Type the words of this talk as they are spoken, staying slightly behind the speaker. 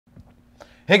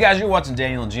Hey guys, you're watching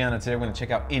Daniel and Gian, and today we're going to check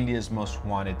out India's Most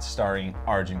Wanted starring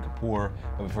Arjun Kapoor.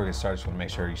 But before we get started, just want to make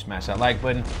sure you smash that like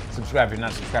button, subscribe if you're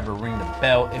not subscribed, or ring the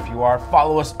bell if you are.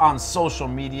 Follow us on social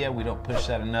media. We don't push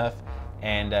that enough.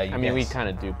 And I mean, we kind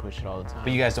of do push it all the time.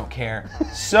 But you guys don't care.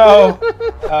 So,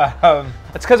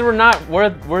 it's because we're not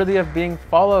worthy of being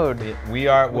followed. We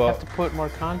are, we have to put more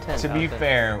content to be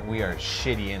fair, we are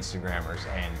shitty Instagrammers,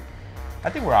 and I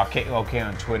think we're okay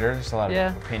on Twitter. There's a lot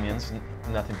of opinions,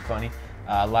 nothing funny.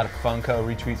 A lot of Funko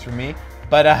retweets from me.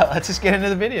 But let's just get into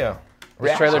the video.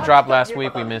 This trailer dropped last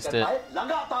week, we missed it.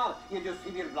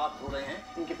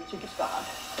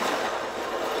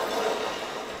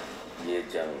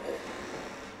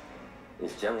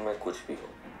 इस जंग में कुछ भी हो,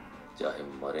 चाहे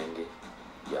मरेंगे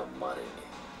या मारेंगे,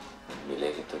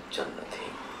 मिलेगी तो जन्नत ही।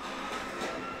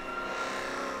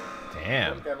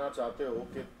 Damn. कहना चाहते हो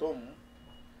कि तुम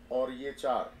और ये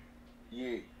चार,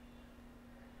 ये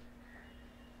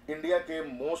इंडिया के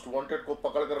मोस्ट वांटेड को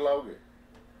पकड़ कर लाओगे,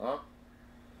 हाँ?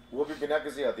 वो भी बिना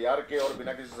किसी हथियार के और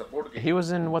बिना किसी सपोर्ट के। He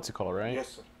was in what's it called, right? Yes,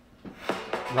 sir.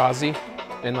 Razi,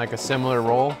 in like a similar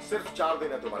role. सिर्फ 4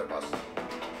 दिन है तुम्हारे पास।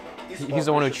 He's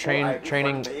the one who training.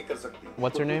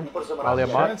 What's her name? Alia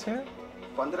Bhatt.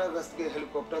 15 अगस्त के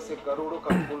हेलीकॉप्टर से करोड़ों का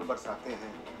फूल बरसाते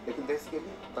हैं, लेकिन देश के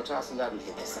लिए 50,000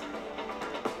 नहीं दे सकते।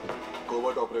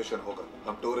 कोवर्ट ऑपरेशन होगा,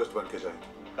 हम टूरिस्ट बन के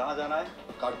जाएंगे। कहाँ जाना है?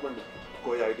 काठमांडू।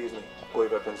 कोई आईडीज नहीं, कोई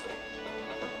वेपन्स नहीं।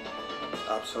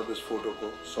 आप सब इस फोटो को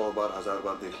 100 बार, 1000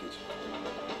 बार देख लीजिए।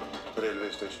 रेलवे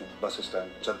स्टेशन, बस स्टैंड,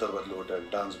 चद्दर बदलू होटल,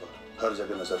 डांस बार, हर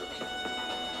जगह नजर रखिए।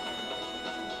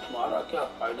 हमारा क्या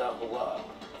फायदा होगा?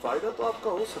 फायदा तो आपका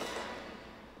हो सकता है,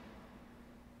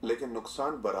 लेकिन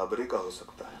नुकसान बराबरी का हो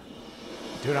सकता है।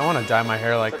 Dude, I want to dye my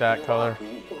hair like that color.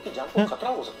 उनकी जान को खतरा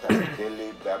हो सकता है। दिल्ली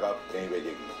बैग आप नहीं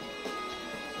भेजेगी।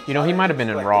 You know, he might have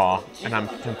been in Raw, and I'm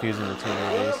confusing the two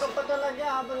movies.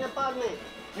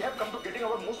 We have come to getting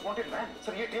our most wanted man.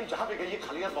 Sir ये टीम जहाँ पे गई है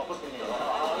खाली हाथ वापस नहीं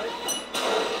आएगी।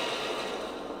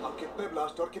 अब कितने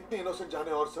ब्लास्ट और कितने इनोसेंट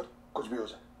जाने और सर कुछ भी हो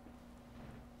जाए,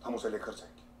 हम उसे लेकर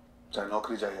जाएंगे, चाहे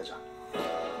नौकरी जाए या जान।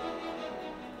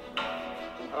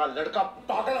 तुम्हारा लड़का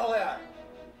पागल हो गया है।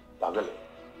 पागल है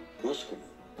देश के लिए,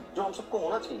 जो हम सबको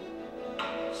होना चाहिए।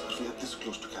 Sir we are this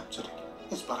close to capturing.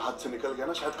 इस बार हाथ से निकल गया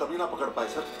ना, शायद कभी ना पकड़ पाए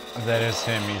sir. That is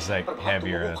him. He's like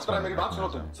heavier. That's why. मेरी बात सुनो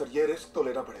तुम। सर ये रिस्क तो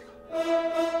लेना पड़ेगा।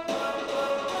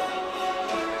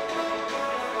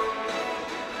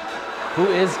 Who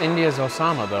is India's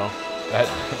Osama, though?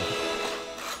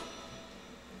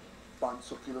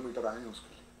 500 kilometre आए हैं उसके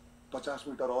लिए, 50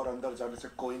 मीटर और अंदर जाने से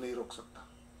कोई नहीं रोक सकता,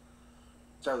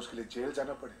 चाहे उसके लिए जेल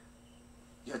जाना पड़े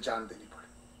या जान देनी पड़े।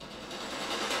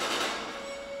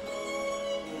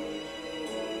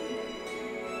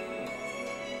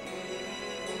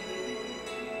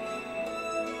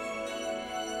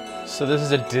 So this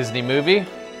is a Disney movie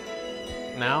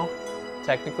now,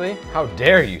 technically. How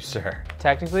dare you, sir?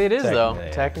 Technically it is, though.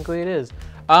 Yeah. Technically it is.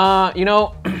 You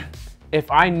know, if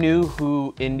I knew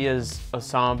who India's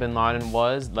Osama bin Laden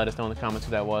was, let us know in the comments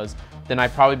who that was, then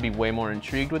I'd probably be way more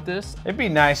intrigued with this. It'd be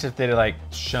nice if they'd like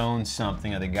shown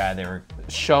something of the guy they were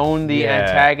shown the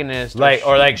antagonist,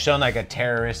 or like shown like a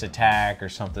terrorist attack or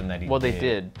something that he well, did. they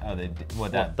did. Oh, they did.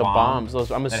 What, that the bomb? bombs.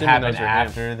 Those, I'm that assuming happened those are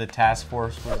after the task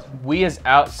force was. We as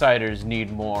outsiders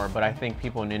need more, but I think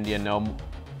people in India know.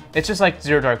 It's just like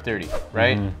Zero Dark 30,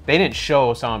 right? They didn't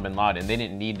show Osama bin Laden. They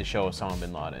didn't need to show Osama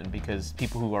bin Laden because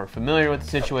people who are familiar with the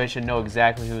situation know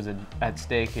exactly who's at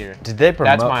stake here. Did they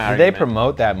promote? That's my did they argument.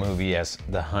 promote that movie as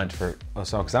the hunt for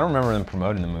Osama? Because I don't remember them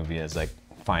promoting the movie as like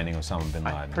finding Osama bin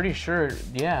Laden. I'm pretty sure,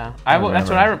 yeah.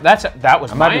 That's That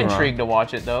was my be intrigue to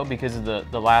watch it though because of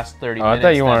the last 30 Oh, minutes. I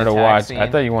thought you wanted to watch. Scene. I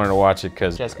thought you wanted to watch it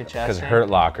because Jessica Chastain? Hurt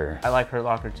Locker. I like Hurt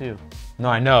Locker too. No,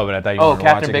 I know, but I thought you Oh, wanted to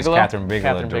watch it Catherine because Bigelow. Catherine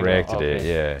Bigelow directed it.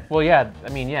 Yeah. Well, yeah. I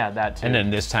mean, yeah, that too. And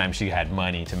then this time she had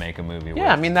money to make a movie.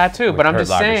 Yeah, I mean that too. But I'm Hurt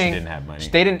just Locker, saying, she didn't have money.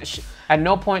 They didn't. At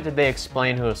no point did they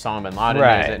explain who Osama bin Laden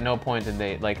is. At no point did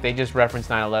they they just referenced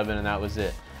 9/11 and that was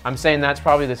it. I'm saying that's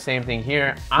probably the same thing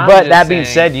here. But that being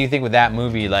said, do you think with that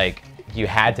movie, like you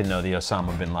had to know the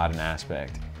Osama bin Laden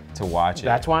aspect to watch it?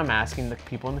 That's why I'm asking the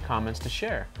people in the comments to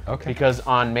share. Okay. Because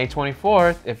on May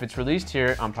 24th, if it's released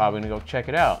here, I'm probably gonna go check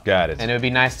it out. Got it. And it would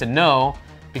be nice to know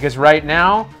because right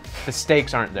now the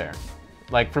stakes aren't there.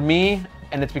 Like for me,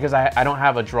 and it's because I don't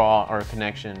have a draw or a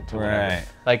connection to whatever. Right.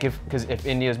 Like because if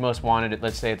India's Most Wanted,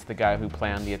 let's say it's the guy who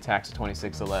planned the attacks of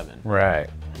 26/11. Right.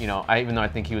 You know, even though I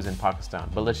think he was in Pakistan,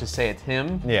 but let's just say it's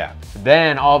him. Yeah.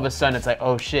 Then all of a sudden it's like,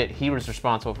 oh shit, he was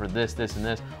responsible for this, this, and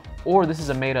this. Or this is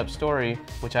a made up story,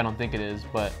 which I don't think it is,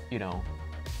 but you know,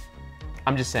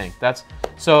 I'm just saying. That's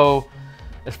so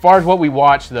as far as what we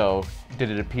watched though, did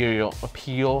it appeal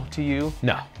to you?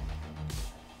 No.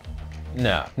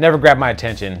 No, never grabbed my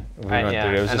attention. We went yeah,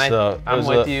 through it. It was and just I'm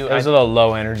with you. It was a little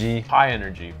low energy. High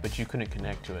energy, but you couldn't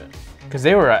connect to it because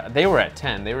they were at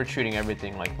 10. They were treating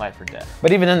everything like life or death.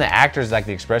 But even then, the actors, like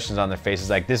the expressions on their faces,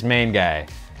 like this main guy,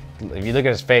 if you look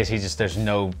at his face, there's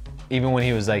no, even when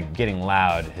he was like getting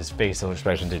loud, his facial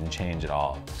expression didn't change at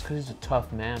all. It's because he's a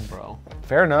tough man, bro.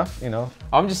 Fair enough, you know.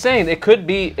 I'm just saying it could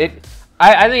be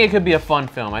I think it could be a fun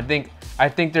film. I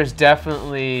think there's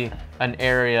definitely an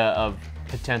area of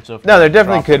potential. For No, there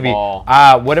definitely could be. ball.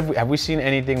 What have we seen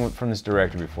anything from this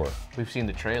director before? We've seen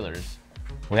the trailers.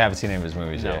 We haven't seen any of his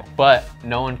movies No, yet. but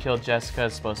No One Killed Jessica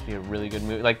is supposed to be a really good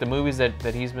movie. Like the movies that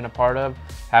he's been a part of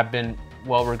have been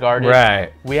well regarded.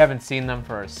 Right. We haven't seen them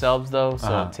for ourselves though, so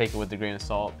Uh-huh. take it with a grain of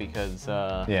salt because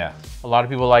Yeah. a lot of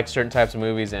people like certain types of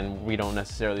movies and we don't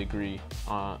necessarily agree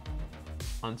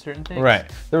on certain things. Right.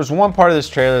 There was one part of this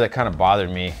trailer that kind of bothered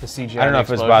me. The CGI I don't know if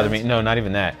it was bothering me. explosions? No, not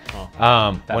even that.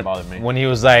 Oh, that bothered me. When he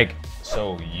was like,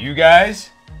 "So you guys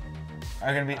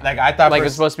are gonna be like," I thought Like for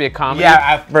it's supposed to be a comedy.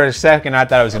 Yeah, for a second I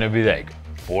thought it was gonna be like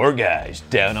 4 guys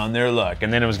down on their luck,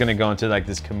 and then it was gonna go into like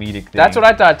this comedic thing. That's what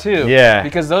I thought too. Yeah.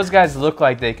 Because those guys look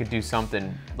like they could do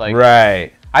something. Like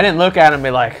Right. I didn't look at them and be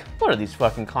like, what are these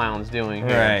fucking clowns doing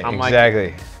here? Right. I'm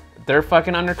Exactly. like, they're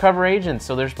fucking undercover agents,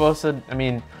 so they're supposed to. I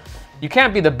mean, you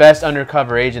can't be the best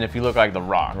undercover agent if you look like The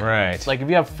Rock. Right. It's like if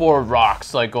you have 4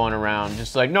 rocks like going around,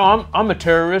 just like, no, I'm a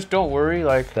terrorist. Don't worry.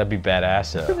 Like That'd be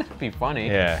badass though. it'd be funny.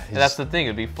 Yeah, And that's the thing.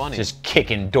 It'd be funny. Just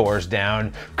kicking doors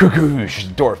down.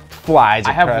 Cuckoosh, door flies.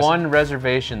 I have across. one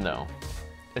reservation though.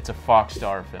 It's a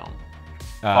Foxstar film.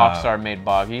 Foxstar made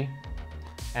Boggy,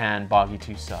 and Boggy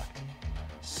 2 sucked.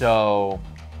 So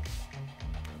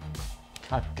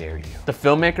How dare you? the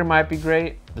filmmaker might be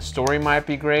great, the story might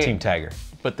be great, Team Tiger.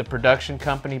 but the production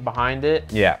company behind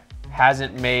it Yeah.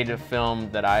 hasn't made a film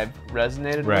that I've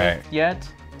resonated Right. with yet.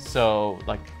 So,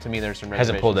 like, to me, there's some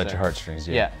Hasn't pulled at reservations your there. heartstrings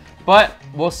yet. Yeah, but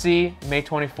we'll see. May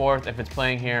 24th, if it's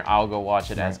playing here, I'll go watch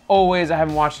it. As always, I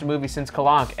haven't watched a movie since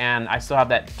Kalank, and I still have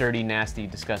that dirty, nasty,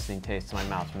 disgusting taste in my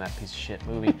mouth from that piece of shit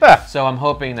movie. So I'm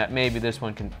hoping that maybe this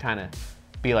one can kind of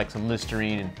be like some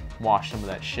Listerine and wash some of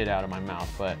that shit out of my mouth,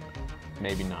 but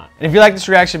maybe not. And if you like this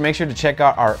reaction, make sure to check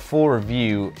out our full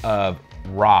review of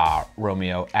Raw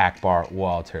Romeo Akbar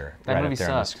Walter That right movie up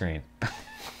there on the sucked. screen.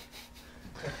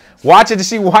 Watch it to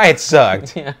see why it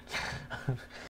sucked. Yeah.